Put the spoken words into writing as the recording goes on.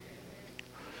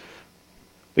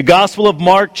The Gospel of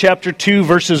Mark, chapter 2,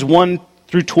 verses 1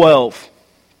 through 12.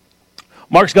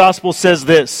 Mark's Gospel says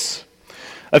this: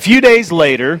 A few days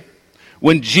later,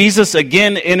 when Jesus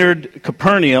again entered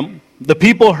Capernaum, the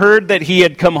people heard that he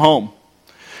had come home.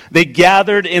 They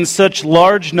gathered in such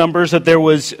large numbers that there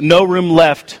was no room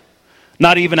left,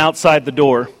 not even outside the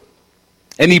door.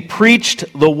 And he preached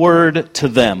the word to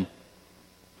them.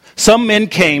 Some men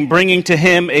came, bringing to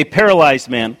him a paralyzed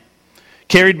man,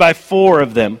 carried by 4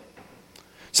 of them.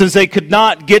 Since they could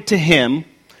not get to him,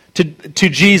 to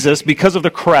Jesus, because of the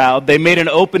crowd, they made an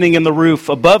opening in the roof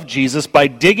above Jesus by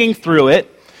digging through it,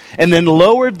 and then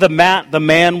lowered the mat the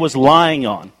man was lying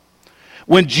on.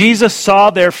 When Jesus saw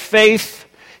their faith,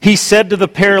 he said to the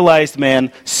paralyzed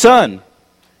man, "Son,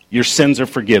 your sins are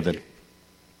forgiven."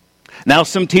 Now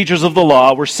some teachers of the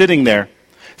law were sitting there,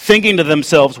 thinking to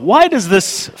themselves, "Why does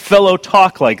this fellow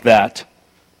talk like that?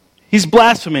 He's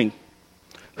blaspheming.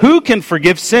 Who can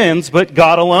forgive sins but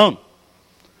God alone?"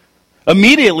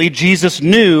 Immediately Jesus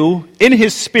knew in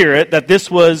his spirit that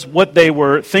this was what they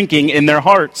were thinking in their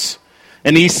hearts.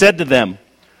 And he said to them,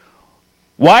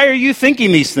 "Why are you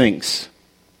thinking these things?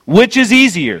 Which is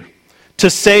easier, to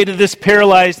say to this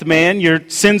paralyzed man, 'Your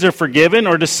sins are forgiven,'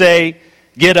 or to say,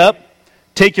 'Get up,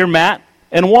 take your mat,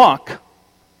 and walk'?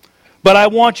 But I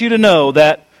want you to know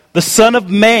that the Son of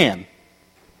Man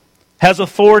has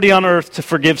authority on earth to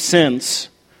forgive sins."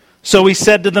 So he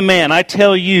said to the man, "I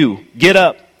tell you, get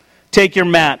up, take your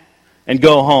mat, and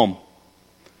go home."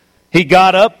 He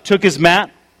got up, took his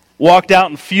mat, walked out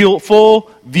in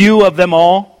full view of them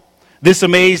all. This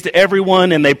amazed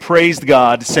everyone, and they praised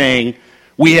God, saying,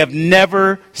 "We have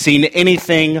never seen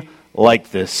anything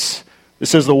like this."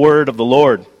 This is the word of the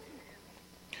Lord.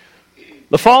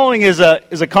 The following is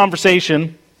a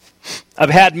conversation I've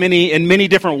had in many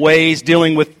different ways,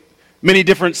 dealing with many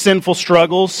different sinful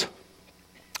struggles.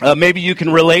 Maybe you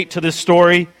can relate to this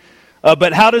story.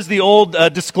 But how does the old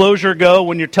disclosure go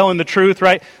when you're telling the truth,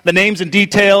 right? The names and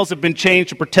details have been changed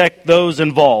to protect those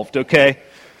involved, okay?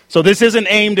 So this isn't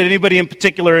aimed at anybody in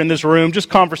particular in this room, just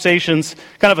conversations,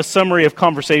 kind of a summary of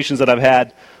conversations that I've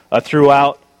had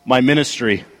throughout my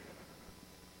ministry.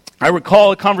 I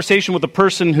recall a conversation with a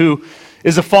person who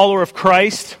is a follower of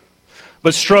Christ,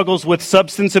 but struggles with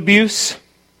substance abuse.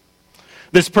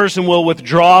 This person will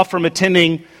withdraw from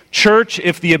attending church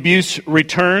if the abuse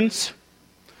returns,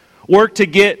 work to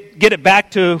get it back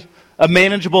to a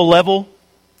manageable level,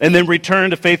 and then return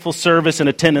to faithful service and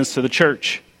attendance to the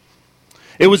church.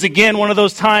 It was again one of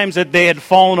those times that they had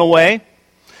fallen away,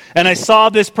 and I saw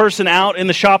this person out in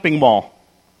the shopping mall.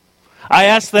 I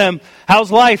asked them, "How's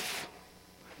life?"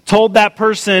 Told that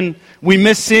person, "We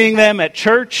miss seeing them at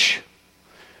church."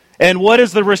 And what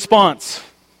is the response?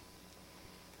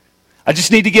 "I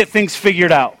just need to get things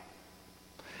figured out.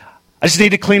 I just need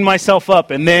to clean myself up,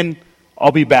 and then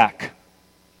I'll be back."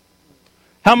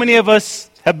 How many of us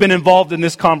have been involved in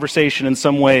this conversation in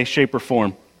some way, shape, or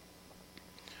form?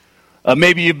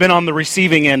 Maybe you've been on the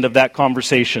receiving end of that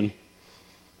conversation.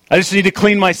 "I just need to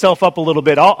clean myself up a little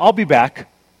bit. I'll be back.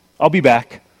 I'll be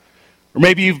back." Or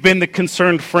maybe you've been the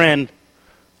concerned friend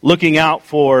looking out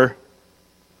for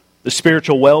the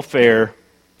spiritual welfare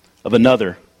of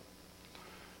another.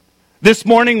 This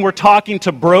morning we're talking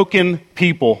to broken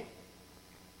people.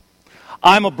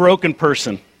 I'm a broken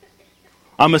person.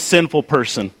 I'm a sinful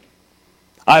person.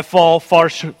 I fall far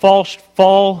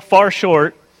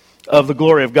short of the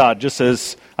glory of God, just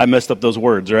as I messed up those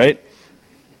words, right?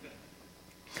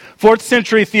 4th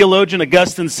century theologian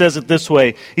Augustine says it this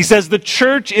way. He says, "The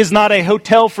church is not a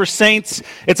hotel for saints,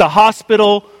 it's a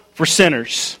hospital for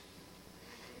sinners."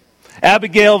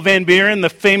 Abigail Van Buren, the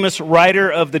famous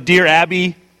writer of the Dear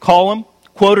Abby column,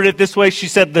 quoted it this way. She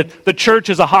said that the church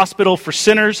is a hospital for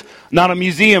sinners, not a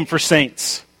museum for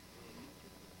saints.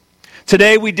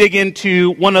 Today we dig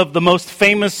into one of the most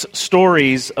famous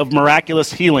stories of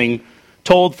miraculous healing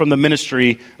told from the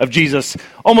ministry of Jesus.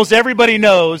 Almost everybody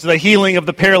knows the healing of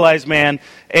the paralyzed man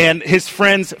and his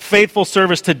friend's faithful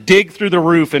service to dig through the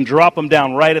roof and drop him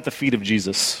down right at the feet of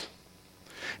Jesus.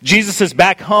 Jesus is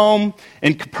back home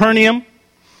in Capernaum.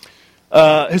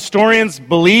 Historians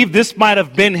believe this might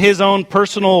have been his own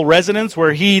personal residence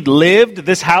where he lived,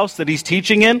 this house that he's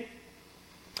teaching in.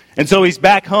 And so he's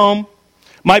back home.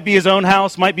 Might be his own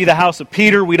house, might be the house of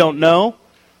Peter, we don't know.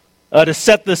 To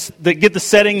get the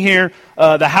setting here,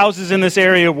 the houses in this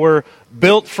area were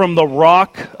built from the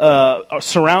rock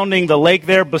surrounding the lake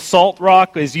there. Basalt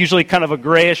rock is usually kind of a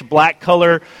grayish black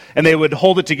color, and they would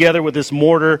hold it together with this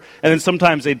mortar, and then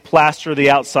sometimes they'd plaster the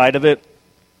outside of it.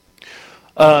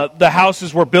 The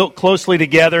houses were built closely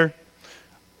together.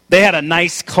 They had a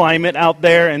nice climate out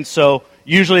there, and so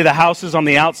usually the houses on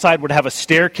the outside would have a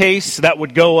staircase that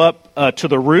would go up to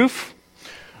the roof.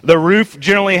 The roof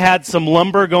generally had some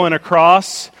lumber going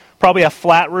across, probably a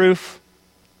flat roof.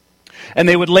 And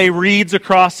they would lay reeds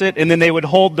across it, and then they would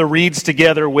hold the reeds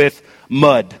together with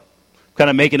mud, kind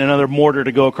of making another mortar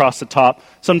to go across the top.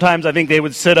 Sometimes I think they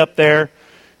would sit up there,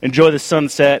 enjoy the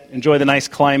sunset, enjoy the nice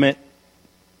climate.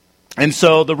 And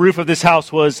so the roof of this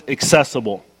house was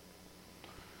accessible.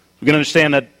 We can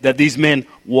understand that these men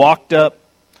walked up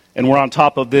and were on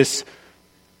top of this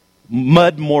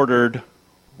mud-mortared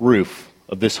roof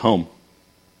of this home.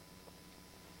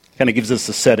 Kind of gives us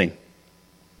a setting.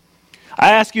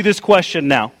 I ask you this question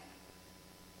now.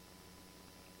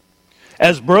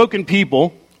 As broken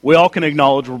people, we all can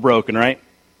acknowledge we're broken, right?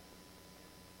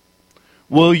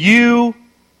 Will you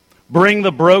bring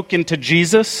the broken to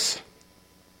Jesus?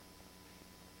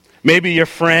 Maybe your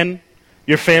friend,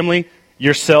 your family,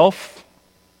 yourself.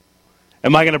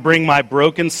 Am I going to bring my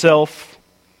broken self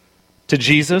to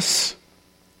Jesus?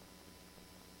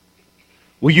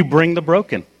 Will you bring the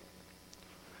broken?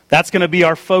 That's going to be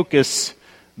our focus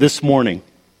this morning.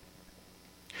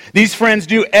 These friends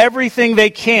do everything they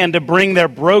can to bring their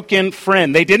broken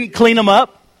friend. They didn't clean them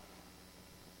up.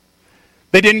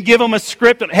 They didn't give them a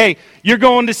script. Hey, you're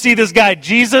going to see this guy,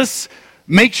 Jesus.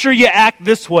 Make sure you act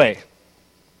this way.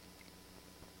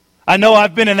 I know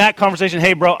I've been in that conversation.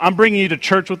 Hey, bro, I'm bringing you to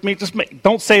church with me. Just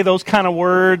don't say those kind of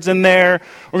words in there.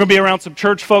 We're going to be around some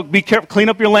church folk. Be careful. Clean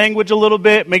up your language a little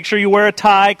bit. Make sure you wear a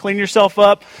tie. Clean yourself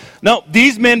up. No,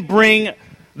 these men bring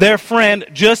their friend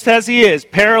just as he is,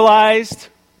 paralyzed,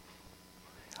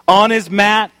 on his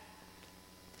mat.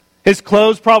 His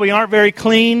clothes probably aren't very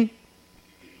clean.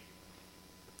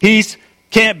 He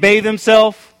can't bathe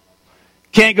himself,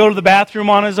 can't go to the bathroom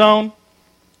on his own.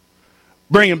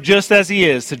 Bring him just as he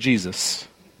is to Jesus.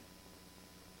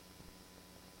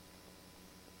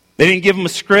 They didn't give him a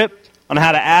script on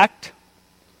how to act.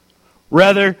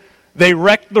 Rather, they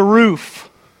wrecked the roof.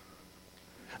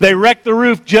 They wrecked the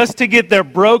roof just to get their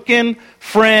broken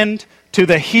friend to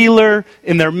the healer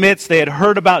in their midst. They had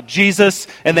heard about Jesus,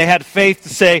 and they had faith to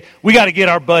say, we got to get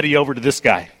our buddy over to this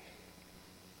guy.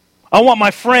 I want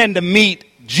my friend to meet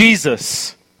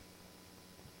Jesus.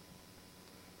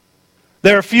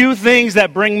 There are few things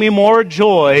that bring me more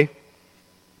joy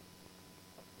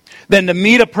than to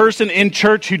meet a person in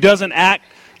church who doesn't act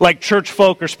like church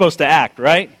folk are supposed to act,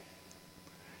 right?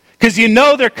 Because you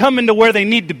know they're coming to where they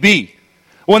need to be.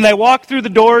 When they walk through the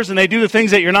doors and they do the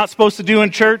things that you're not supposed to do in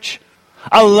church,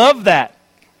 I love that.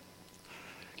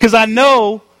 Because I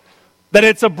know that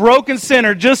it's a broken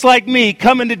sinner just like me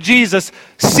coming to Jesus,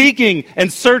 seeking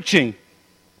and searching.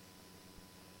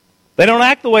 They don't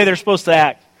act the way they're supposed to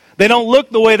act. They don't look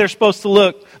the way they're supposed to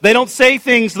look. They don't say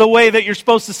things the way that you're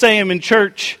supposed to say them in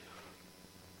church.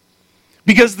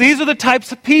 Because these are the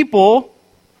types of people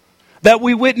that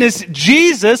we witness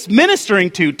Jesus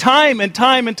ministering to time and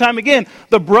time and time again.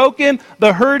 The broken,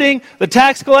 the hurting, the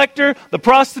tax collector, the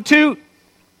prostitute,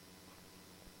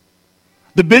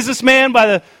 the businessman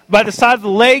by the side of the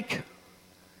lake.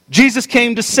 Jesus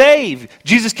came to save.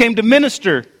 Jesus came to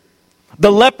minister.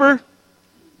 The leper.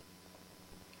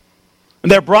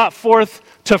 And they're brought forth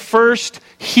to first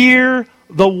hear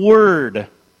the word.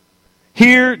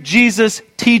 Hear Jesus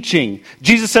teaching.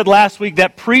 Jesus said last week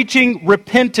that preaching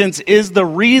repentance is the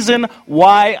reason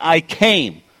why I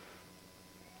came.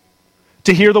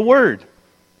 To hear the word.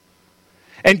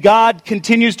 And God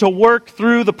continues to work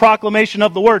through the proclamation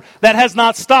of the word. That has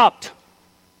not stopped.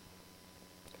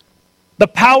 The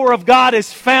power of God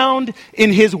is found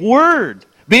in His word.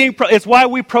 It's why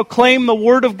we proclaim the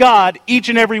Word of God each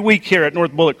and every week here at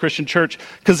North Bullitt Christian Church,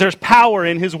 because there's power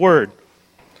in His Word.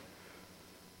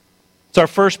 It's our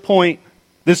first point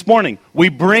this morning. We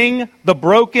bring the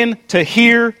broken to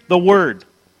hear the Word.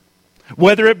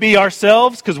 Whether it be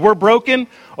ourselves, because we're broken,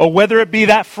 or whether it be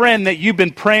that friend that you've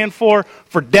been praying for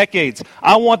decades.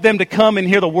 I want them to come and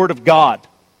hear the Word of God.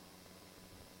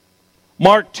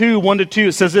 Mark 2, 1-2,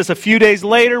 it says this, a few days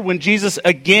later, when Jesus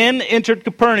again entered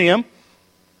Capernaum,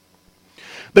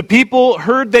 the people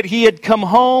heard that he had come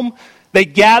home. They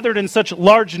gathered in such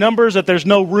large numbers that there's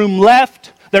no room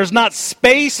left. There's not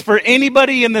space for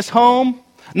anybody in this home,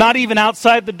 not even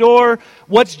outside the door.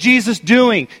 What's Jesus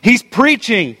doing? He's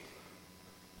preaching.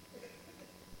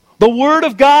 The Word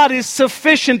of God is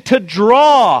sufficient to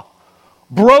draw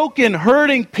broken,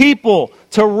 hurting people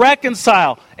to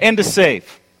reconcile and to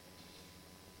save.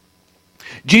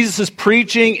 Jesus is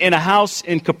preaching in a house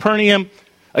in Capernaum.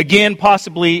 Again,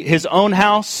 possibly his own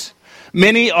house.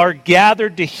 Many are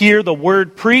gathered to hear the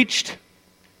word preached.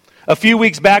 A few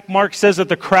weeks back, Mark says that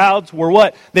the crowds were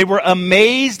what? They were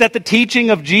amazed at the teaching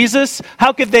of Jesus.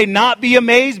 How could they not be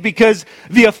amazed? Because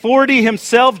the authority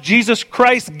himself, Jesus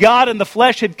Christ, God in the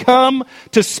flesh, had come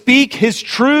to speak his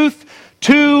truth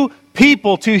to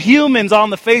people, to humans on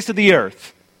the face of the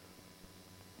earth.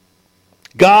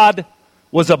 God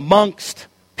was amongst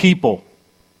people.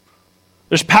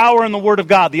 There's power in the Word of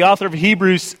God. The author of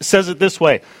Hebrews says it this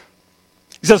way.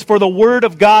 He says, "For the Word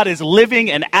of God is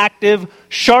living and active,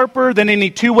 sharper than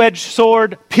any two-edged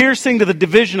sword, piercing to the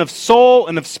division of soul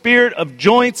and of spirit, of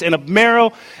joints and of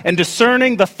marrow, and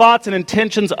discerning the thoughts and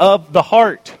intentions of the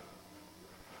heart."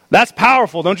 That's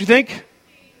powerful, don't you think?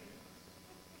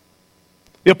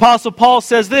 The Apostle Paul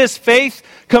says this, faith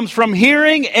comes from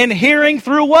hearing, and hearing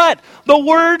through what? The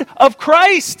Word of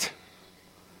Christ.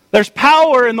 There's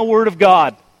power in the Word of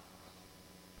God.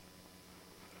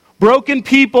 Broken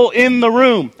people in the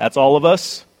room, that's all of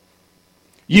us.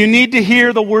 You need to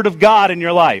hear the Word of God in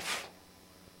your life.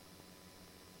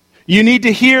 You need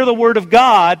to hear the Word of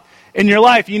God in your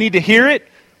life. You need to hear it.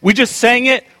 We just sang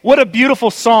it. What a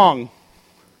beautiful song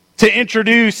to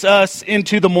introduce us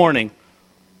into the morning.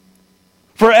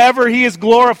 Forever He is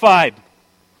glorified.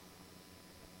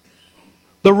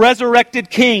 The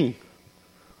resurrected King.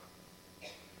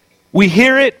 We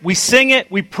hear it, we sing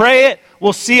it, we pray it.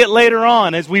 We'll see it later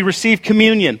on as we receive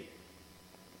communion.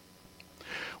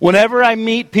 Whenever I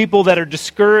meet people that are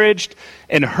discouraged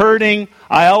and hurting,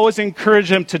 I always encourage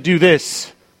them to do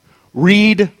this.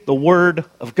 Read the Word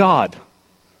of God.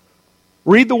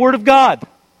 Read the Word of God.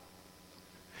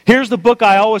 Here's the book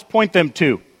I always point them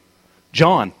to.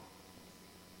 John.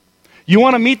 You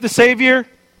want to meet the Savior?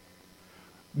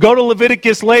 Go to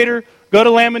Leviticus later. Go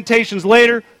to Lamentations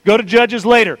later. Go to Judges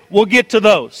later. We'll get to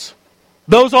those.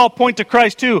 Those all point to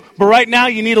Christ too. But right now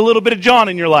you need a little bit of John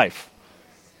in your life.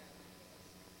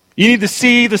 You need to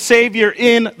see the Savior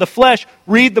in the flesh.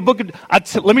 Read the book of...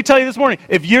 Let me tell you this morning.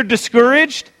 If you're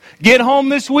discouraged, get home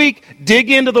this week.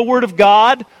 Dig into the Word of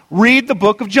God. Read the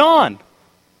book of John.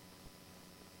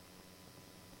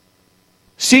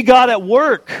 See God at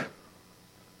work.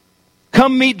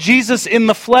 Come meet Jesus in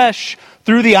the flesh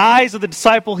through the eyes of the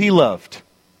disciple He loved.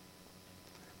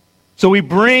 So we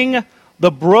bring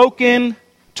the broken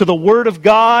to the Word of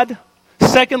God.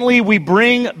 Secondly, we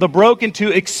bring the broken to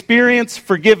experience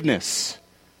forgiveness.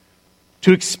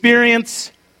 To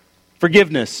experience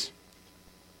forgiveness.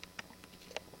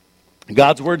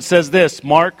 God's Word says this,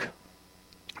 Mark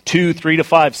 2,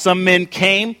 3-5. Some men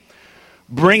came,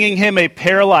 bringing him a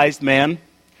paralyzed man,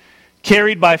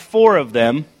 carried by 4 of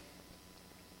them.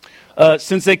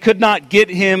 Since they could not get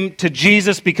him to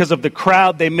Jesus because of the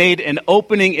crowd, they made an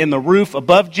opening in the roof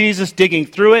above Jesus, digging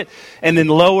through it, and then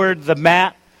lowered the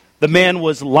mat the man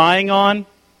was lying on.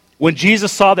 When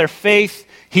Jesus saw their faith,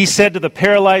 He said to the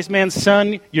paralyzed man,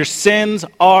 "Son, your sins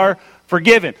are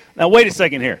forgiven." Now wait a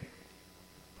second here.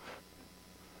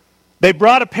 They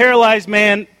brought a paralyzed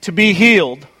man to be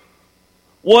healed.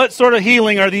 What sort of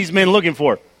healing are these men looking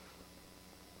for?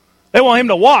 They want him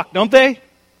to walk, don't they?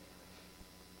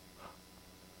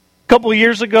 A couple of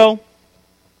years ago,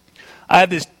 I had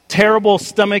this terrible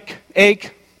stomach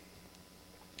ache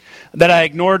that I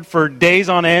ignored for days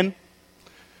on end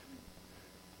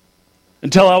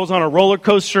until I was on a roller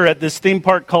coaster at this theme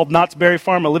park called Knott's Berry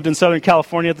Farm. I lived in Southern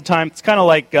California at the time. It's kind of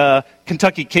like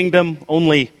Kentucky Kingdom,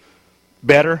 only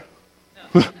better.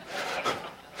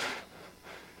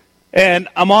 And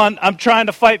I'm trying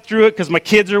to fight through it because my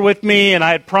kids are with me, and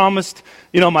I had promised,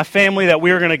 my family that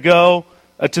we were going to go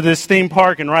to this theme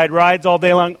park and ride rides all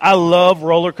day long. I love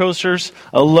roller coasters.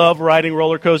 I love riding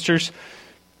roller coasters.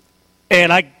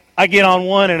 And I get on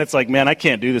one, and it's like, man, I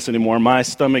can't do this anymore. My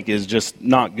stomach is just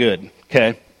not good,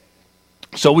 okay?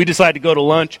 So we decided to go to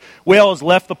lunch. We always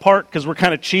left the park because we're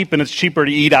kind of cheap, and it's cheaper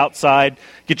to eat outside,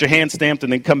 get your hand stamped,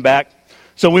 and then come back.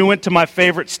 So we went to my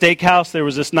favorite steakhouse. There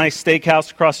was this nice steakhouse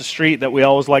across the street that we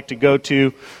always like to go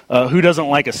to. Who doesn't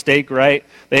like a steak, right?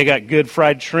 They got good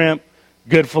fried shrimp,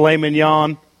 good filet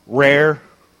mignon, rare.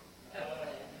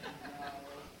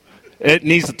 It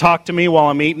needs to talk to me while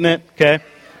I'm eating it, okay?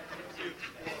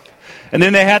 And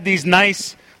then they had these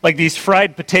nice, like these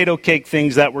fried potato cake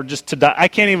things that were just to die. I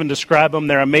can't even describe them.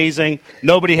 They're amazing.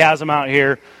 Nobody has them out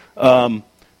here.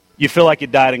 You feel like you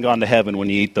died and gone to heaven when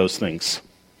you eat those things.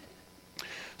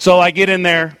 So I get in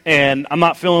there, and I'm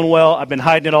not feeling well. I've been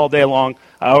hiding it all day long.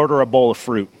 I order a bowl of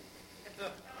fruit.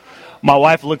 My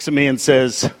wife looks at me and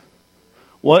says,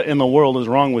 "What in the world is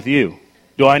wrong with you?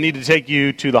 Do I need to take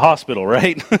you to the hospital,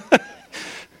 right?"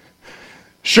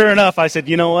 Sure enough, I said,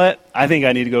 "You know what? I think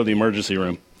I need to go to the emergency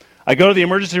room." I go to the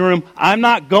emergency room. I'm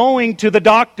not going to the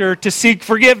doctor to seek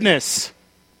forgiveness.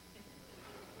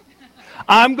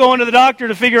 I'm going to the doctor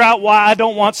to figure out why I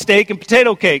don't want steak and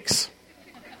potato cakes.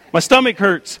 My stomach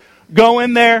hurts. Go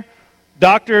in there.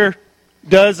 Doctor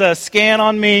does a scan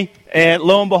on me, and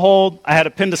lo and behold, I had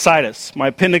appendicitis. My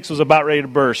appendix was about ready to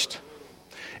burst.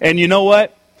 And you know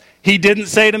what? He didn't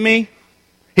say to me,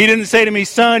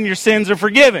 son, your sins are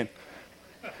forgiven.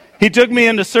 He took me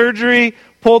into surgery,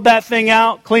 pulled that thing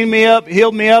out, cleaned me up,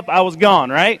 healed me up. I was gone,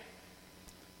 right?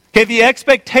 Okay, the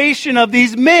expectation of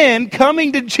these men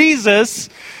coming to Jesus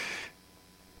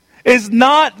is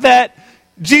not that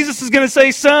Jesus is going to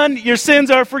say, son, your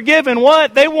sins are forgiven.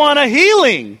 What? They want a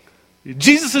healing.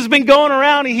 Jesus has been going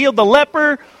around. He healed the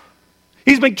leper.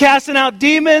 He's been casting out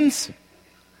demons.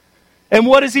 And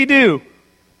what does he do?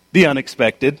 The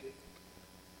unexpected.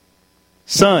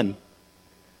 Son,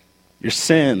 your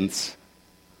sins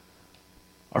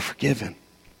are forgiven.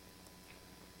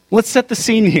 Let's set the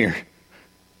scene here.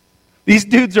 These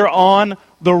dudes are on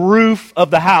the roof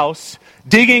of the house,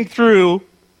 digging through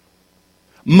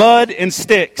mud and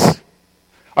sticks.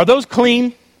 Are those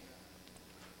clean?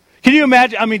 Can you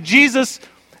imagine? I mean, Jesus,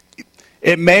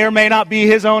 it may or may not be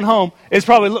his own home. It's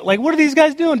probably like, what are these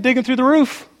guys doing digging through the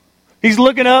roof? He's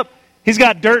looking up. He's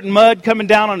got dirt and mud coming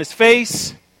down on his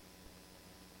face.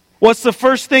 What's the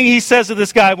first thing he says to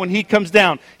this guy when he comes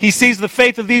down? He sees the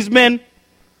faith of these men.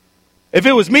 If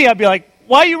it was me, I'd be like,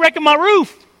 why are you wrecking my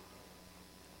roof?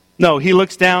 No, he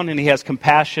looks down and he has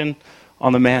compassion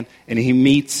on the man, and he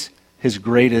meets his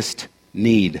greatest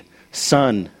need.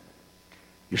 Son,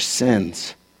 your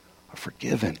sins are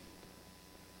forgiven.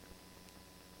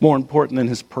 More important than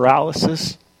his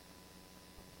paralysis,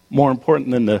 more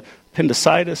important than the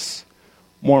appendicitis,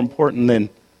 more important than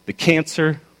the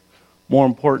cancer, more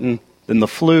important than the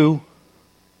flu.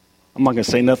 I'm not going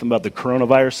to say nothing about the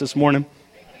coronavirus this morning.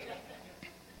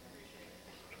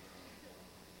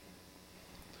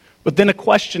 But then a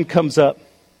question comes up.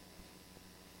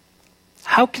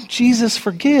 How can Jesus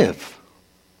forgive?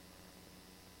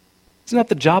 Isn't that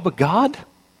the job of God?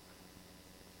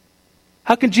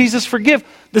 How can Jesus forgive?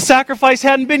 The sacrifice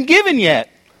hadn't been given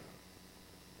yet.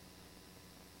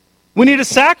 We need a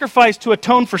sacrifice to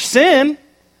atone for sin.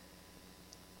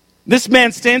 This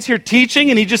man stands here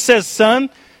teaching and he just says, son,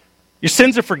 your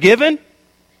sins are forgiven.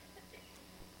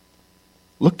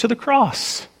 Look to the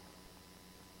cross.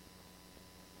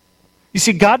 You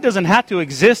see, God doesn't have to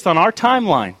exist on our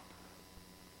timeline.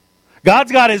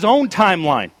 God's got his own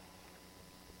timeline.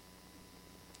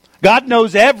 God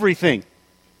knows everything.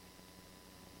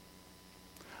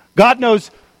 God knows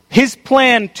his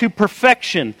plan to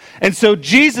perfection. And so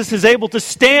Jesus is able to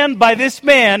stand by this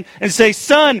man and say,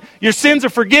 son, your sins are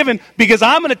forgiven because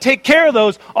I'm going to take care of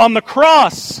those on the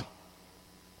cross.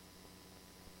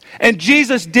 And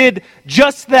Jesus did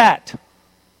just that.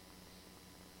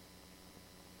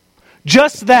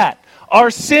 Just that. Our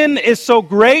sin is so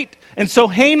great and so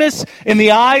heinous in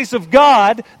the eyes of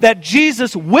God that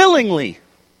Jesus willingly,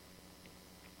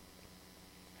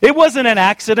 it wasn't an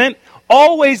accident,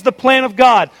 always the plan of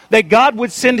God, that God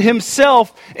would send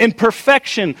himself in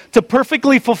perfection to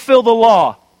perfectly fulfill the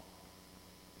law,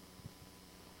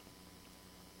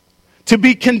 to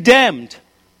be condemned,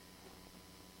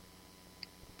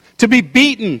 to be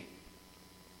beaten,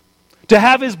 to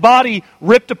have his body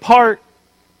ripped apart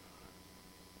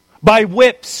by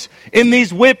whips. In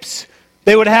these whips,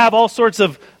 they would have all sorts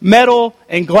of metal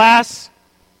and glass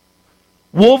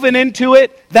woven into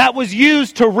it. That was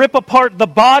used to rip apart the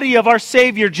body of our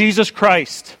Savior, Jesus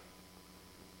Christ.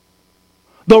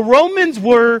 The Romans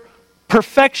were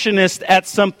perfectionists at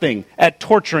something, at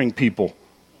torturing people.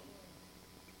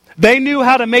 They knew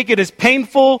how to make it as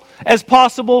painful as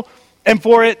possible and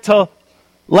for it to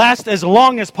last as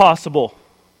long as possible.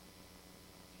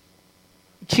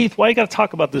 Keith, why you got to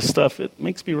talk about this stuff? It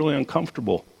makes me really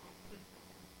uncomfortable.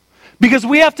 Because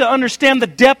we have to understand the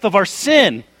depth of our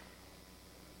sin.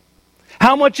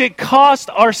 How much it cost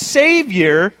our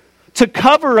Savior to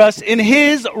cover us in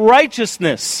his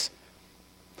righteousness.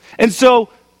 And so,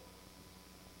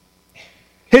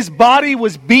 his body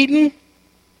was beaten.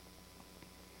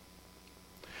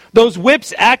 Those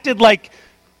whips acted like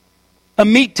a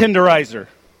meat tenderizer.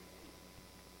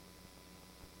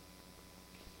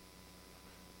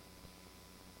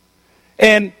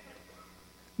 And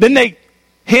then they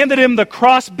handed him the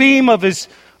crossbeam of his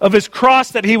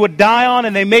cross that he would die on,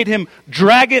 and they made him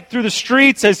drag it through the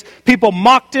streets as people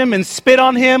mocked him and spit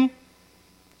on him.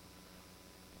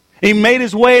 He made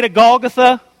his way to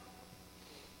Golgotha,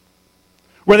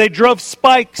 where they drove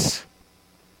spikes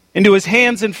into his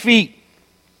hands and feet.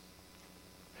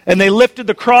 And they lifted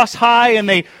the cross high and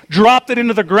they dropped it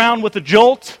into the ground with a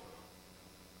jolt.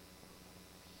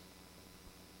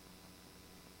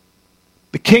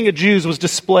 The King of Jews was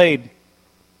displayed.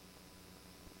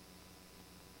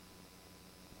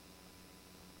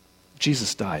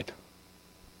 Jesus died.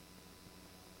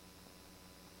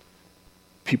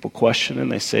 People question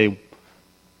and they say,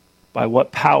 by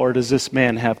what power does this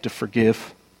man have to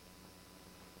forgive?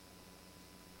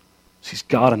 He's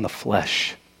God in the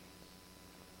flesh.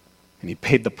 And he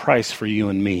paid the price for you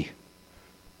and me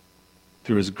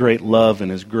through his great love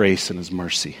and his grace and his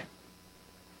mercy.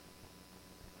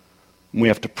 We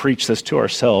have to preach this to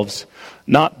ourselves.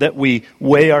 Not that we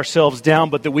weigh ourselves down,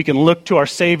 but that we can look to our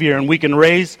Savior and we can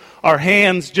raise our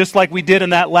hands just like we did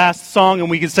in that last song, and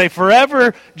we can say,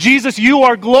 forever, Jesus, you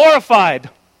are glorified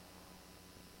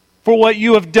for what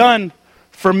you have done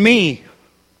for me.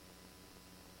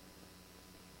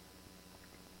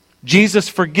 Jesus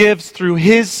forgives through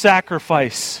his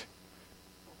sacrifice.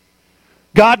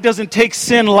 God doesn't take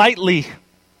sin lightly.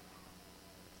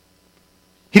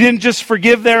 He didn't just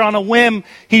forgive there on a whim.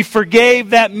 He forgave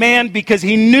that man because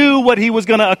he knew what he was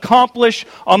going to accomplish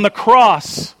on the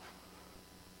cross.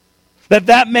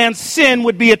 That man's sin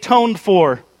would be atoned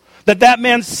for. That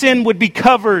man's sin would be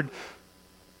covered.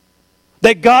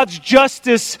 That God's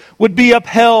justice would be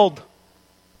upheld.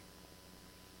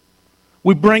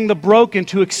 We bring the broken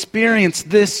to experience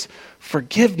this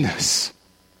forgiveness.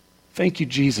 Thank you,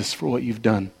 Jesus, for what you've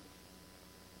done.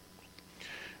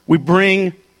 We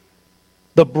bring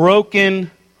the broken,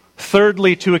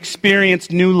 thirdly, to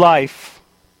experience new life.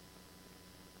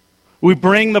 We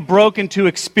bring the broken to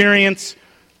experience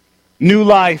new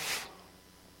life.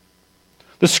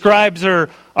 The scribes are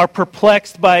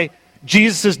perplexed by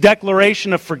Jesus'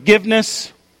 declaration of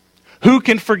forgiveness. Who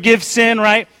can forgive sin,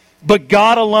 right? But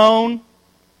God alone.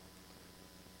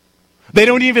 They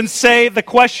don't even say the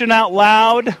question out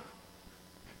loud.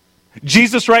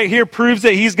 Jesus right here proves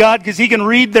that he's God because he can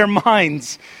read their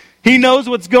minds. He knows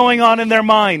what's going on in their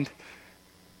mind.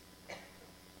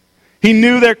 He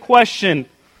knew their question.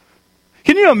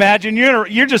 Can you imagine?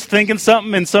 You're just thinking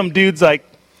something and some dude's like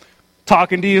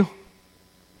talking to you.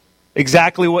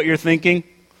 Exactly what you're thinking.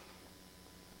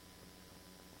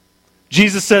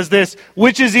 Jesus says this,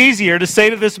 which is easier, to say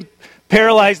to this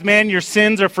paralyzed man, your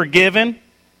sins are forgiven,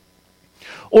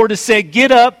 or to say,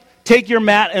 get up, take your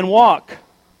mat, and walk?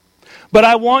 But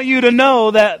I want you to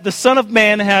know that the Son of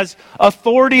Man has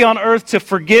authority on earth to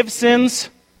forgive sins.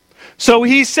 So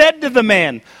he said to the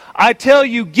man, I tell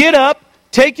you, get up,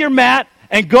 take your mat,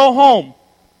 and go home.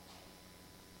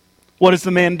 What does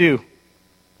the man do?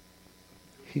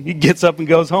 He gets up and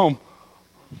goes home.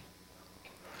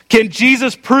 Can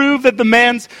Jesus prove that the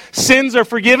man's sins are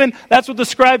forgiven? That's what the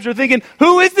scribes are thinking.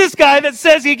 Who is this guy that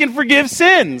says he can forgive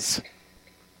sins?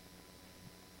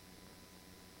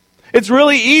 It's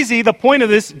really easy. The point of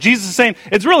this, Jesus is saying,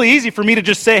 it's really easy for me to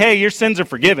just say, hey, your sins are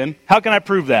forgiven. How can I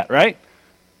prove that, right?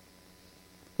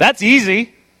 That's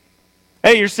easy.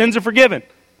 Hey, your sins are forgiven.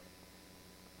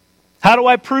 How do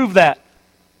I prove that?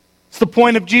 It's the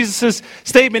point of Jesus'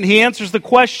 statement. He answers the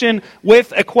question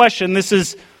with a question. This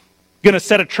is going to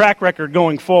set a track record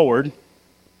going forward.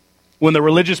 When the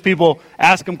religious people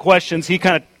ask him questions, he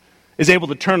kind of is able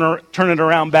to turn it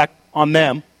around back on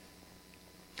them.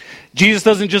 Jesus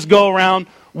doesn't just go around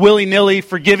willy-nilly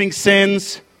forgiving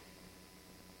sins.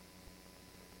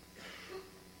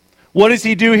 What does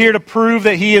he do here to prove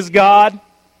that he is God?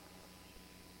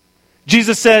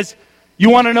 Jesus says, you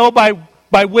want to know by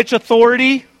which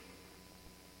authority?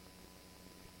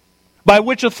 By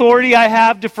which authority I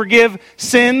have to forgive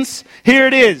sins? Here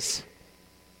it is.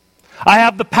 I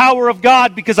have the power of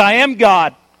God because I am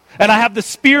God, and I have the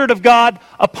Spirit of God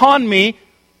upon me.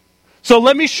 So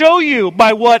let me show you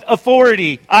by what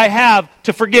authority I have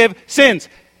to forgive sins.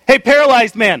 Hey,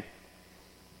 paralyzed man,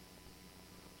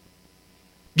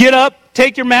 get up,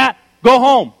 take your mat, go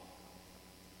home.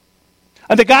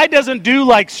 And the guy doesn't do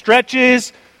like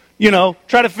stretches,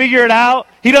 try to figure it out.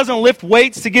 He doesn't lift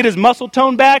weights to get his muscle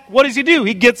tone back. What does he do?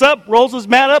 He gets up, rolls his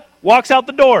mat up, walks out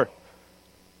the door.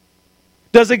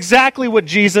 Does exactly what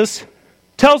Jesus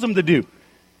tells him to do.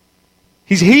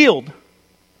 He's healed.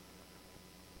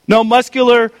 No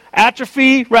muscular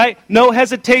atrophy, right? No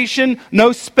hesitation,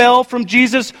 no spell from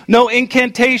Jesus, no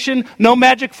incantation, no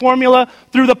magic formula.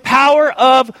 Through the power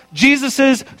of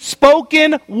Jesus'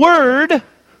 spoken word,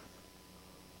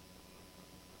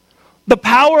 the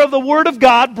power of the Word of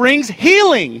God brings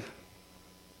healing.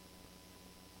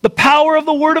 The power of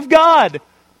the Word of God.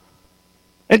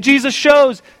 And Jesus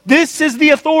shows, this is the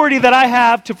authority that I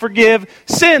have to forgive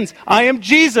sins. I am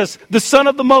Jesus, the Son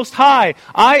of the Most High.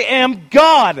 I am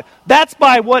God. That's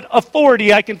by what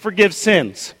authority I can forgive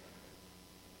sins.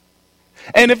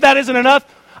 And if that isn't enough,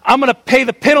 I'm going to pay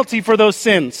the penalty for those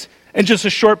sins in just a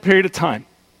short period of time.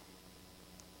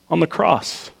 on the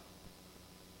cross.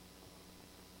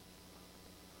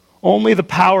 Only the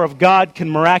power of God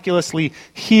can miraculously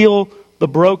heal the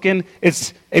broken.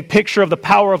 It's a picture of the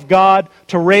power of God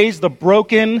to raise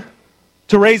broken,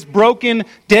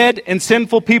 dead, and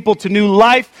sinful people to new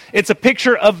life. It's a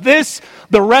picture of this,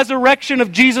 the resurrection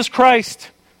of Jesus Christ.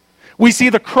 We see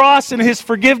the cross and his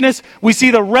forgiveness. We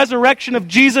see the resurrection of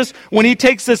Jesus when he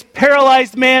takes this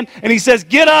paralyzed man and he says,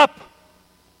 "Get up.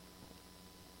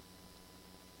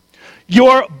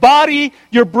 Your body,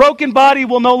 your broken body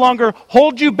will no longer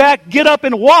hold you back. Get up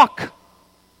and walk."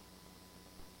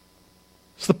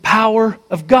 It's the power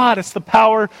of God. It's the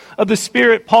power of the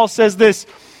Spirit. Paul says this,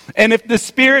 "And if the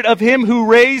Spirit of him who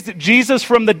raised Jesus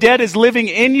from the dead is living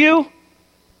in you,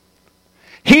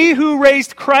 he who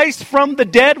raised Christ from the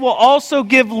dead will also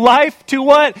give life to"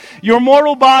 what? "Your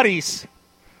mortal bodies.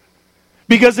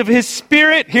 Because of his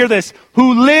Spirit," hear this,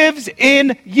 "who lives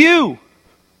in you."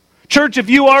 Church, if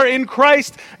you are in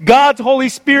Christ, God's Holy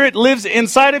Spirit lives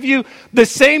inside of you. The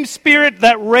same Spirit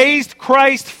that raised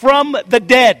Christ from the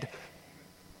dead.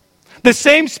 The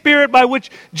same Spirit by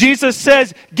which Jesus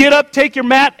says, "Get up, take your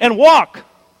mat, and walk."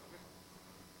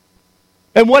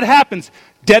 And what happens?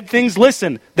 Dead things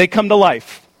listen. They come to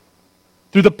life.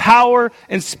 Through the power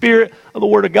and Spirit of the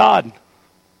Word of God.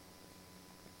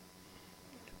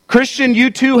 Christian,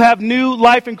 you too have new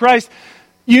life in Christ.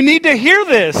 You need to hear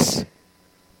this.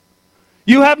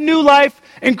 You have new life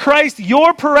in Christ.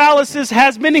 Your paralysis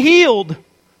has been healed.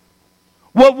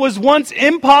 What was once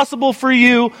impossible for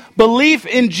you, belief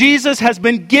in Jesus has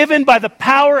been given by the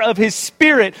power of his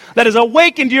Spirit that has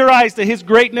awakened your eyes to his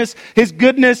greatness, his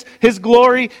goodness, his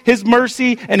glory, his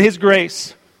mercy, and his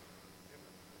grace.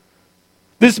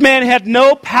 This man had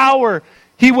no power.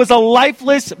 He was a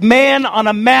lifeless man on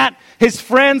a mat. His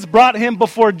friends brought him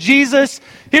before Jesus.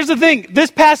 Here's the thing.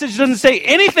 This passage doesn't say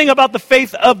anything about the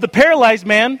faith of the paralyzed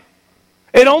man.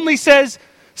 It only says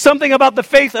something about the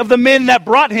faith of the men that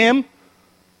brought him.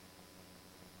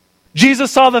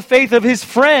 Jesus saw the faith of his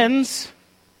friends.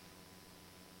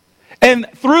 And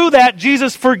through that,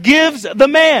 Jesus forgives the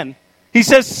man. He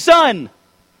says, "Son,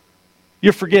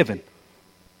 you're forgiven."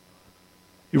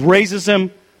 He raises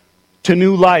him to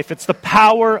new life. It's the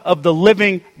power of the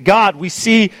living God. We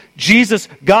see Jesus,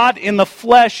 God in the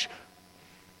flesh,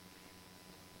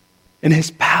 in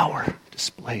his power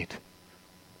displayed.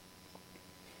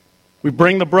 We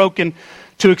bring the broken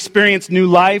to experience new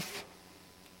life.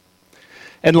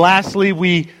 And lastly,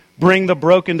 we bring the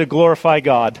broken to glorify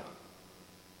God.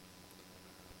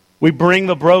 We bring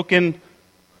the broken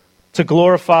to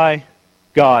glorify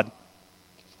God.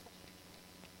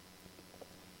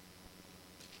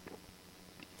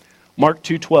 Mark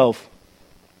 2:12.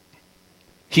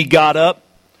 He got up,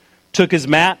 took his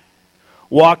mat,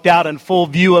 walked out in full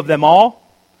view of them all.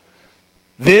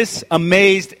 This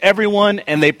amazed everyone,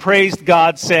 and they praised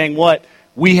God, saying, what?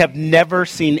 "We have never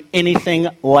seen anything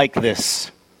like this."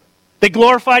 They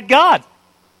glorified God.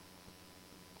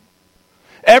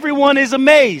 Everyone is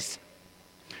amazed.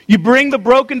 You bring the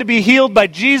broken to be healed by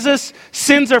Jesus,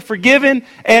 sins are forgiven,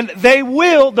 and they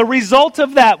will, the result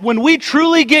of that, when we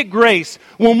truly get grace,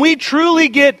 when we truly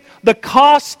get the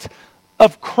cost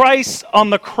of Christ on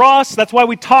the cross, that's why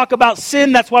we talk about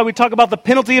sin, that's why we talk about the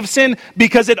penalty of sin,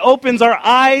 because it opens our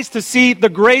eyes to see the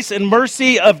grace and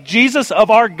mercy of Jesus,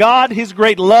 of our God, his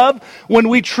great love. When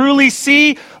we truly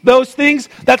see those things,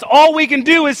 that's all we can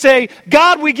do is say,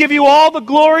 "God, we give you all the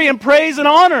glory and praise and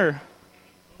honor."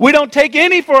 We don't take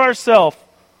any for ourselves.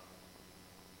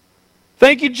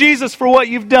 Thank you, Jesus, for what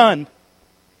you've done.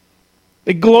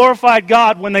 They glorified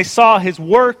God when they saw his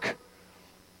work.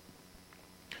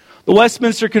 The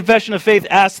Westminster Confession of Faith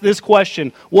asks this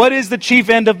question: what is the chief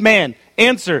end of man?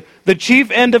 Answer: the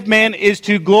chief end of man is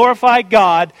to glorify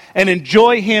God and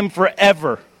enjoy him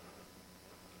forever.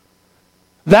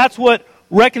 That's what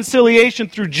reconciliation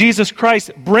through Jesus Christ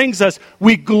brings us.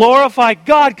 We glorify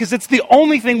God because it's the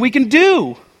only thing we can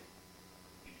do.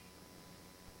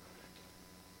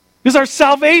 Because our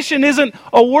salvation isn't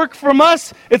a work from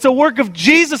us. It's a work of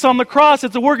Jesus on the cross.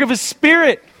 It's a work of his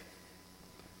Spirit.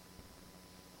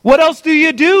 What else do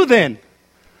you do then?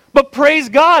 But praise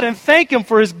God and thank him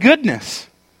for his goodness.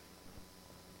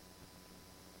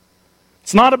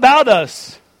 It's not about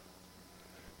us.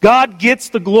 God gets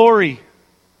the glory.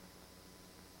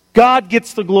 God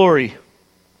gets the glory.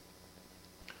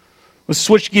 Let's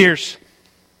switch gears.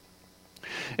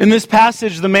 In this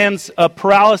passage, the man's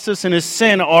paralysis and his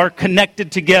sin are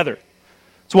connected together.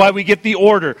 That's why we get the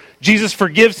order. Jesus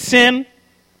forgives sin,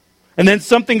 and then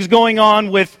something's going on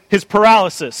with his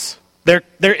paralysis.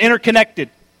 They're interconnected.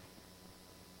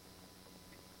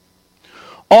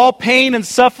 All pain and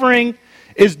suffering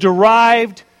is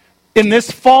derived in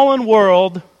this fallen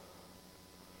world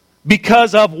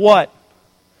because of what?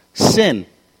 Sin.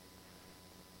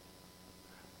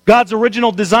 God's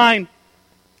original design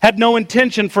had no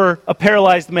intention for a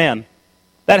paralyzed man.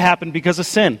 That happened because of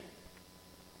sin.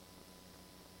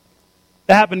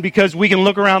 That happened because we can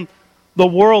look around the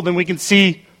world and we can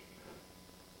see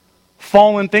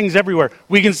fallen things everywhere.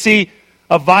 We can see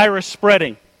a virus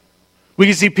spreading. We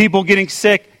can see people getting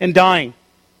sick and dying.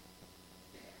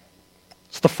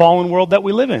 It's the fallen world that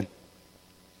we live in.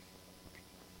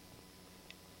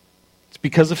 It's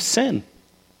because of sin.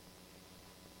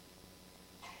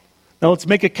 Now let's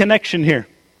make a connection here.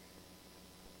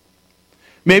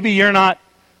 Maybe you're not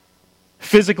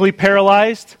physically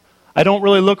paralyzed. I don't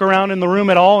really look around in the room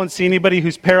at all and see anybody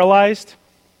who's paralyzed.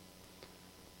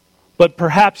 But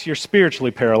perhaps you're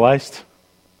spiritually paralyzed.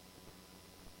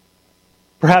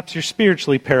 Perhaps you're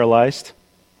spiritually paralyzed.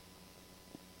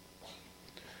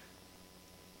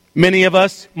 Many of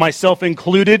us, myself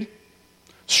included,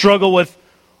 struggle with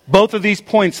both of these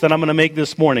points that I'm going to make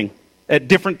this morning at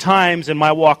different times in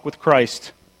my walk with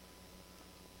Christ.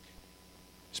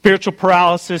 Spiritual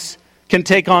paralysis can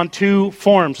take on two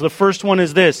forms. The first one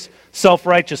is this: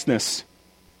 self-righteousness.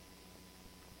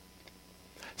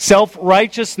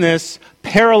 Self-righteousness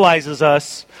paralyzes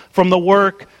us from the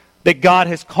work that God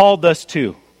has called us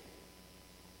to.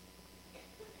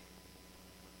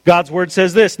 God's word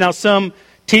says this: now some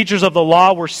teachers of the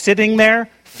law were sitting there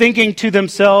thinking to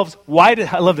themselves, why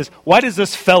does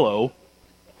this fellow,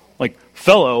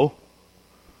 fellow,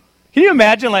 can you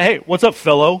imagine, hey, what's up,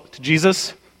 fellow, to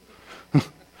Jesus?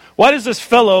 Why does this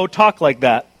fellow talk like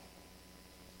that?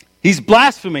 He's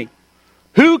blaspheming.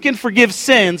 Who can forgive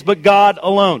sins but God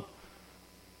alone?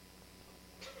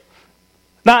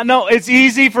 No, it's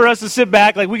easy for us to sit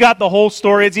back, we got the whole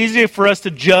story. It's easy for us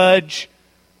to judge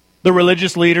the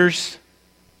religious leaders.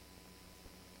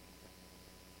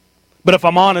 But if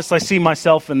I'm honest, I see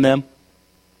myself in them.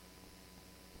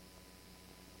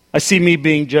 I see me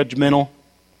being judgmental.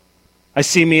 I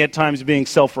see me at times being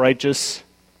self-righteous.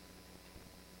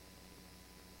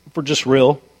 If we're just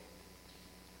real.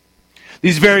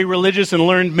 These very religious and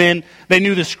learned men, they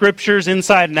knew the scriptures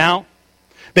inside and out.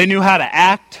 They knew how to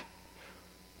act.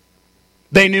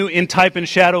 They knew in type and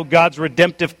shadow God's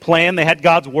redemptive plan. They had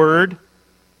God's word.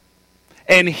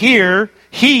 And here,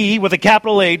 He, with a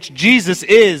capital H, Jesus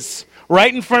is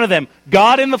right in front of them.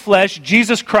 God in the flesh,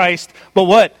 Jesus Christ. But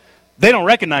what? They don't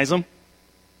recognize Him.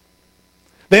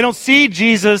 They don't see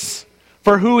Jesus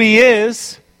for who He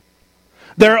is.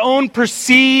 Their own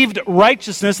perceived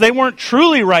righteousness, they weren't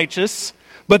truly righteous,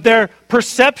 but their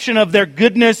perception of their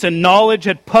goodness and knowledge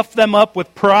had puffed them up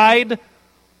with pride,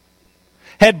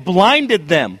 had blinded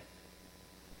them.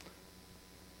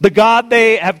 The God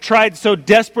they have tried so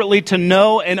desperately to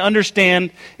know and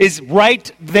understand is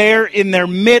right there in their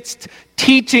midst,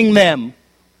 teaching them.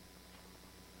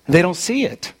 They don't see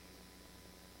it.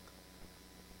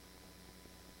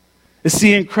 It's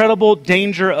the incredible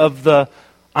danger of the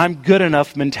I'm good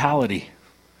enough mentality.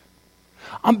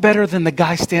 I'm better than the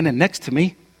guy standing next to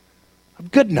me. I'm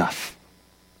good enough.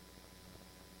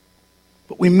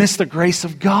 But we miss the grace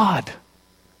of God.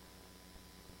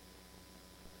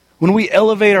 When we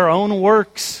elevate our own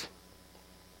works,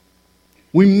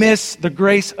 we miss the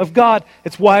grace of God.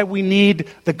 It's why we need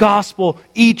the gospel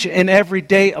each and every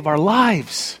day of our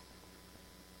lives.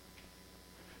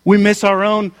 We miss our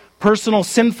own personal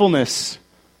sinfulness.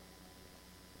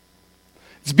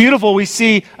 It's beautiful. We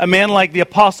see a man like the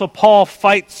Apostle Paul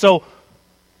fight so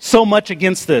much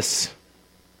against this.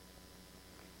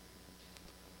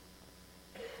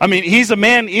 I mean, he's a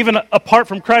man, even apart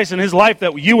from Christ in his life,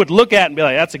 that you would look at and be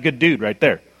like, that's a good dude right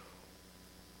there.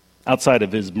 Outside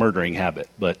of his murdering habit.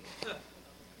 But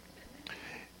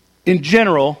in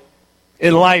general,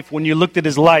 in life, when you looked at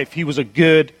his life, he was a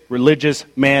good, religious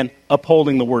man,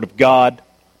 upholding the Word of God.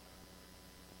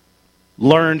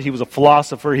 Learned, he was a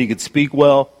philosopher, he could speak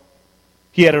well.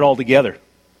 He had it all together.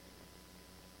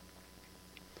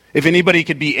 If anybody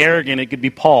could be arrogant, it could be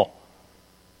Paul.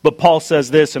 But Paul says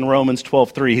this in Romans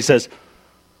 12:3. He says,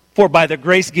 for by the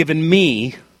grace given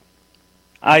me,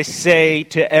 I say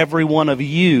to every one of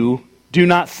you, do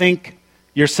not think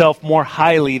yourself more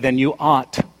highly than you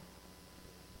ought.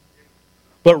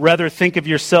 But rather think of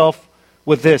yourself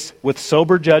with this, with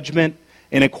sober judgment,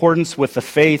 in accordance with the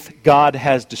faith God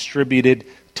has distributed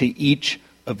to each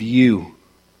of you.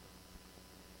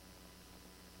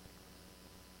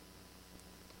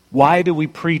 Why do we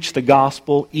preach the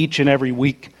gospel each and every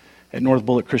week at North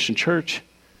Bullitt Christian Church?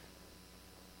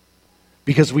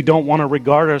 Because we don't want to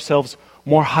regard ourselves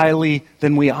more highly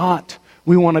than we ought.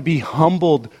 We want to be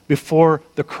humbled before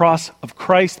the cross of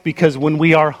Christ, because when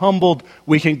we are humbled,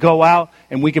 we can go out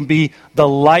and we can be the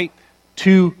light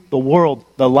to the world,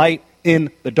 the light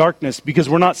in the darkness, because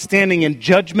we're not standing in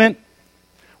judgment.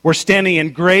 We're standing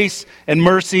in grace and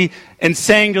mercy and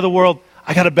saying to the world,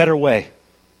 I got a better way.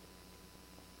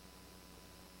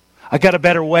 I got a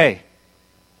better way.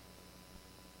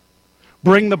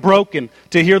 Bring the broken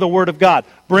to hear the word of God.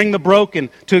 Bring the broken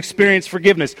to experience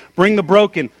forgiveness. Bring the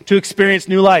broken to experience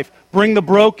new life. Bring the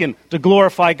broken to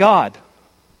glorify God.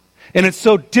 And it's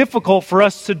so difficult for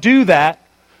us to do that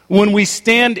when we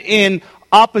stand in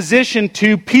opposition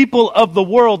to people of the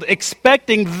world,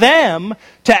 expecting them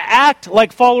to act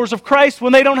like followers of Christ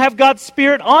when they don't have God's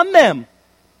Spirit on them.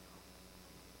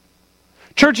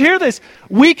 Church, hear this.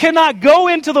 We cannot go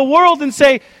into the world and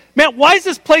say, man, why is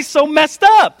this place so messed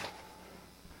up?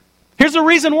 Here's the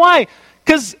reason why.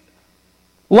 Because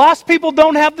lost people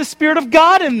don't have the Spirit of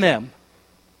God in them.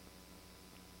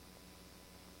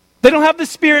 They don't have the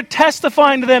Spirit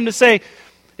testifying to them to say,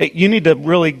 hey, you need to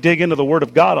really dig into the Word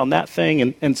of God on that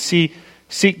thing and seek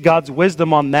God's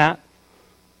wisdom on that.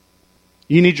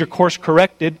 You need your course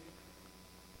corrected.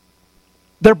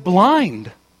 They're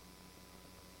blind.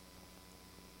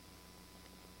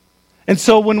 And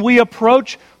so when we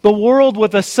approach the world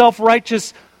with a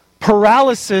self-righteous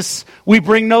paralysis, we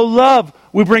bring no love,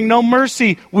 we bring no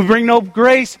mercy, we bring no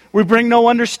grace, we bring no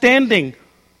understanding.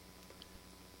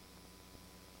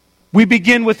 We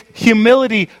begin with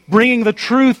humility, bringing the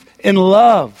truth in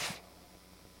love,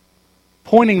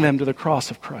 pointing them to the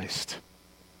cross of Christ.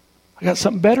 I got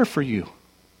something better for you.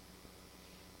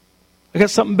 I got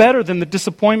something better than the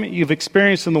disappointment you've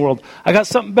experienced in the world. I got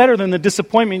something better than the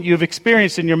disappointment you've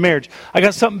experienced in your marriage. I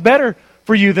got something better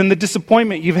for you than the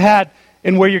disappointment you've had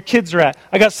in where your kids are at.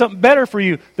 I got something better for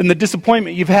you than the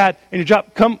disappointment you've had in your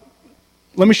job. Come,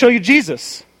 let me show you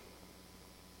Jesus.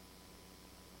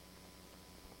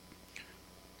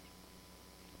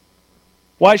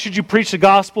 Why should you preach the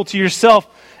gospel to yourself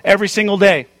every single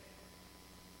day?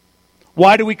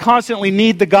 Why do we constantly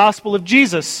need the gospel of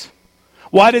Jesus?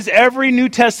 Why does every New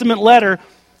Testament letter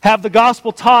have the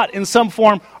gospel taught in some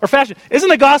form or fashion? Isn't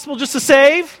the gospel just to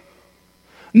save?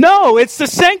 No, it's to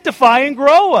sanctify and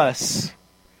grow us.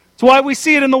 That's why we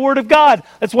see it in the Word of God.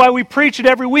 That's why we preach it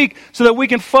every week, so that we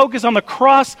can focus on the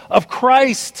cross of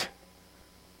Christ.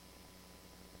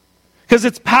 Because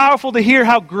it's powerful to hear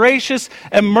how gracious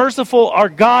and merciful our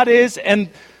God is, and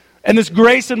this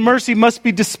grace and mercy must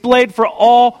be displayed for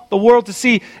all the world to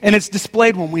see. And it's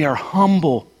displayed when we are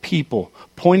humble people,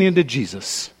 pointing to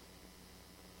Jesus.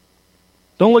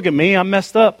 Don't look at me, I'm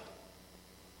messed up.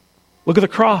 Look at the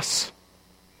cross.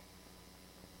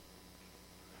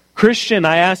 Christian,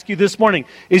 I ask you this morning,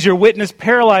 is your witness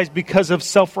paralyzed because of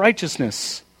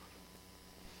self-righteousness?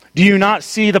 Do you not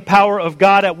see the power of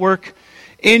God at work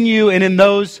in you and in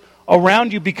those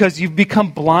around you because you've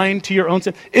become blind to your own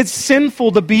sin? It's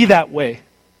sinful to be that way.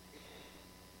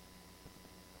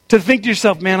 To think to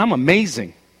yourself, man, I'm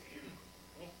amazing.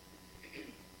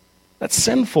 That's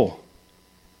sinful.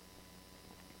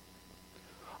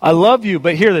 I love you,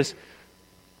 but hear this.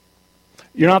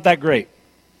 You're not that great.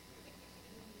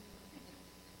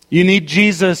 You need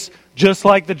Jesus just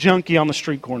like the junkie on the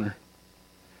street corner.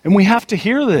 And we have to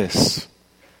hear this.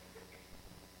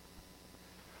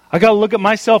 I got to look at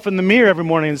myself in the mirror every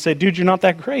morning and say, dude, you're not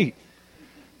that great.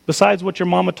 Besides what your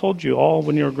mama told you all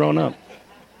when you were growing up.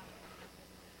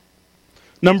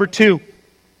 Number 2.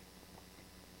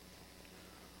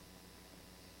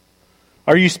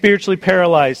 Are you spiritually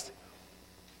paralyzed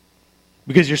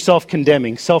because you're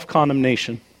self-condemning,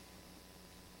 self-condemnation?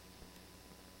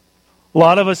 A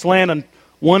lot of us land on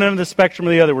one end of the spectrum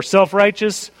or the other. We're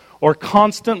self-righteous or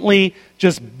constantly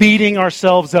just beating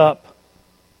ourselves up.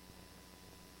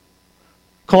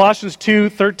 Colossians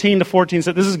 2:13-14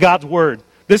 said, this is God's word.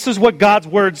 This is what God's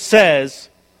word says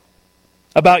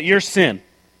about your sin.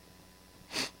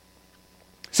 It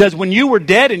says, when you were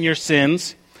dead in your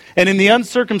sins and in the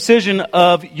uncircumcision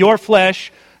of your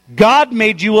flesh, God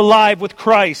made you alive with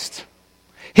Christ.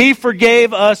 He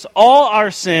forgave us all our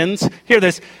sins. Hear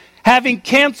this. Having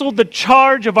canceled the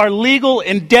charge of our legal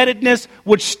indebtedness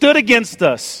which stood against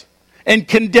us and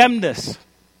condemned us.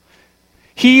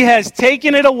 He has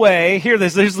taken it away. Hear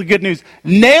this, here's the good news.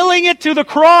 Nailing it to the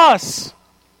cross.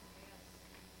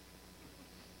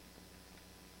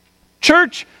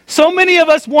 Church, so many of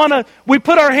us we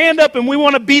put our hand up and we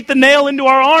want to beat the nail into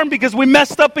our arm because we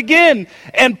messed up again.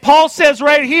 And Paul says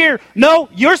right here, no,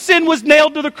 your sin was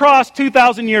nailed to the cross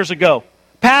 2,000 years ago.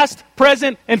 Past,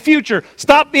 present, and future.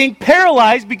 Stop being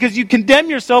paralyzed because you condemn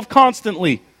yourself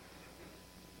constantly.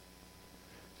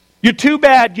 You're too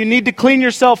bad. You need to clean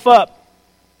yourself up.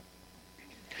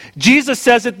 Jesus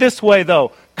says it this way,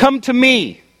 though. Come to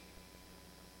me,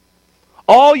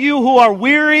 all you who are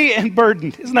weary and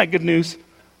burdened. Isn't that good news?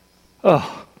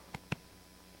 Oh.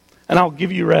 And I'll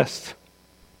give you rest.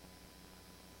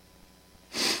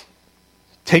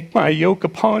 Take my yoke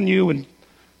upon you and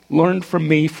learn from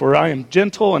me, for I am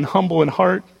gentle and humble in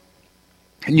heart,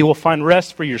 and you will find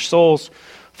rest for your souls,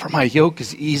 for my yoke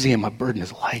is easy and my burden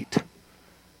is light.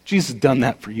 Jesus has done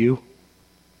that for you.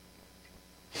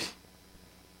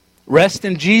 Rest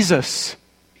in Jesus.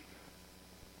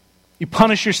 You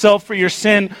punish yourself for your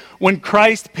sin when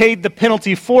Christ paid the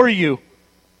penalty for you.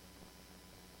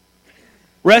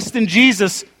 Rest in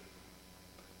Jesus.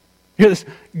 Hear this.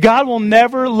 God will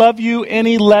never love you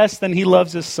any less than he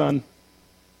loves his son.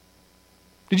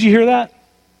 Did you hear that?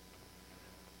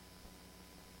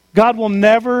 God will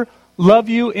never love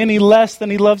you any less than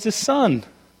he loves his son.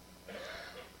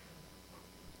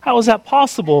 How is that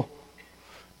possible?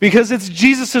 Because it's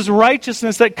Jesus'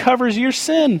 righteousness that covers your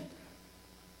sin.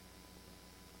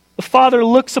 The Father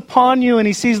looks upon you and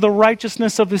he sees the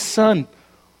righteousness of his Son.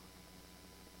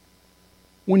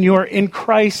 When you are in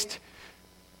Christ,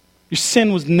 your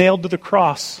sin was nailed to the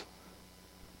cross.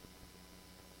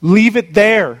 Leave it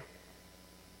there.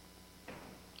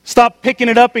 Stop picking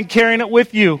it up and carrying it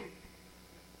with you.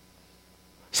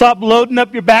 Stop loading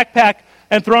up your backpack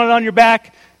and throwing it on your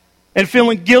back and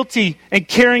feeling guilty and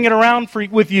carrying it around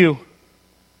with you.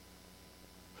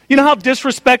 You know how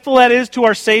disrespectful that is to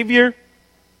our Savior?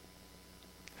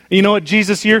 You know what,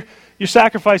 Jesus, your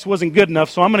sacrifice wasn't good enough,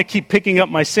 so I'm going to keep picking up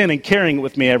my sin and carrying it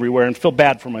with me everywhere and feel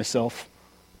bad for myself.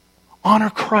 Honor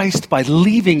Christ by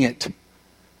leaving it.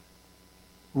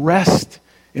 Rest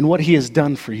in what he has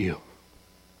done for you.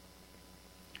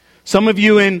 Some of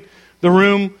you in the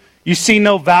room, you see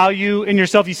no value in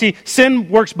yourself. You see, sin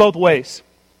works both ways.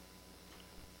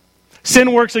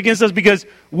 Sin works against us because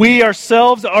we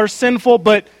ourselves are sinful,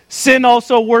 but sin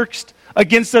also works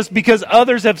against us because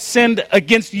others have sinned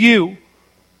against you.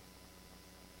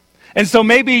 And so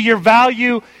maybe your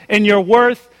value and your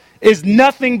worth is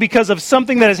nothing because of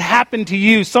something that has happened to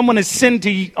you. Someone has sinned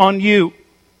on you.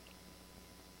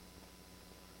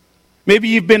 Maybe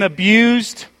you've been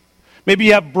abused. Maybe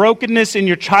you have brokenness in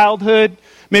your childhood.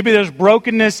 Maybe there's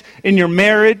brokenness in your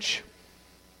marriage.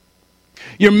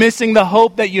 You're missing the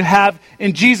hope that you have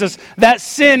in Jesus. That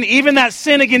sin, even that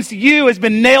sin against you, has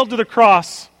been nailed to the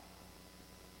cross.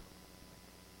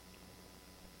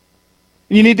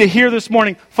 You need to hear this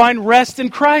morning, find rest in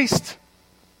Christ.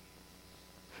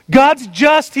 God's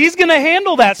just. He's going to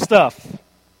handle that stuff.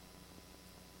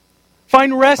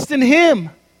 Find rest in him.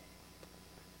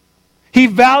 He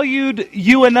valued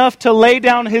you enough to lay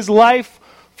down his life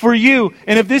for you.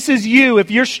 And if this is you, if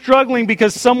you're struggling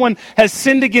because someone has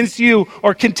sinned against you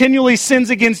or continually sins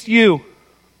against you,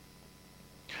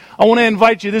 I want to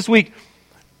invite you this week,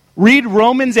 read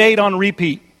Romans 8 on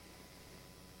repeat.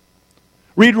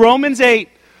 Read Romans 8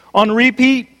 on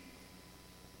repeat.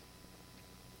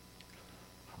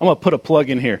 I'm going to put a plug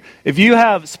in here. If you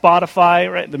have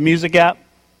Spotify, right, the music app,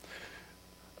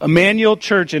 Emmanuel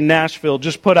Church in Nashville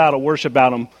just put out a worship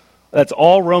album. That's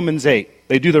all Romans 8.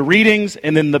 They do the readings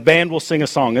and then the band will sing a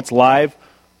song. It's live.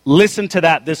 Listen to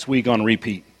that this week on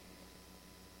repeat.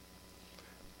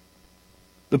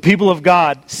 The people of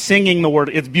God singing the word.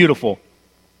 It's beautiful.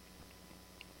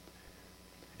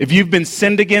 If you've been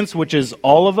sinned against, which is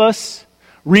all of us,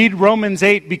 read Romans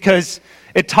 8 because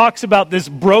it talks about this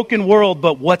broken world,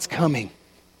 but what's coming.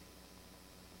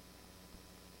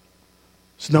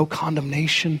 There's no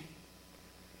condemnation.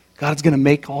 God's going to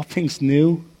make all things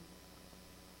new.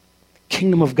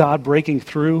 Kingdom of God breaking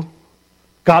through.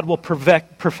 God will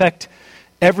perfect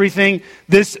everything.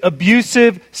 This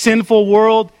abusive, sinful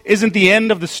world isn't the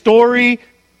end of the story.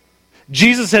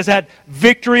 Jesus has had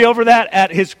victory over that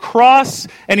at his cross,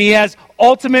 and he has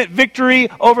ultimate victory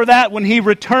over that when he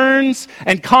returns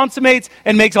and consummates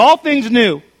and makes all things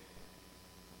new.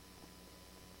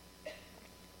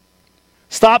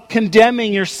 Stop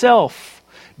condemning yourself.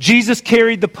 Jesus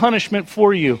carried the punishment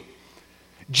for you.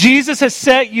 Jesus has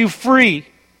set you free.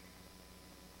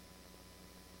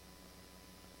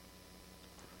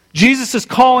 Jesus is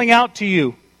calling out to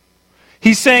you.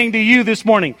 He's saying to you this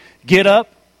morning, get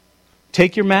up,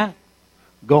 take your mat,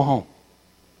 go home.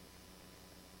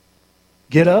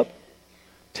 Get up,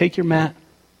 take your mat,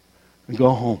 and go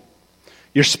home.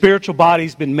 Your spiritual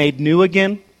body's been made new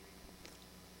again.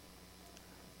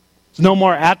 There's no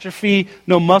more atrophy,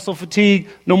 no muscle fatigue,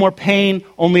 no more pain,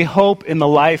 only hope in the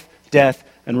life, death,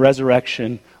 and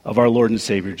resurrection of our Lord and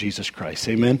Savior, Jesus Christ.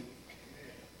 Amen.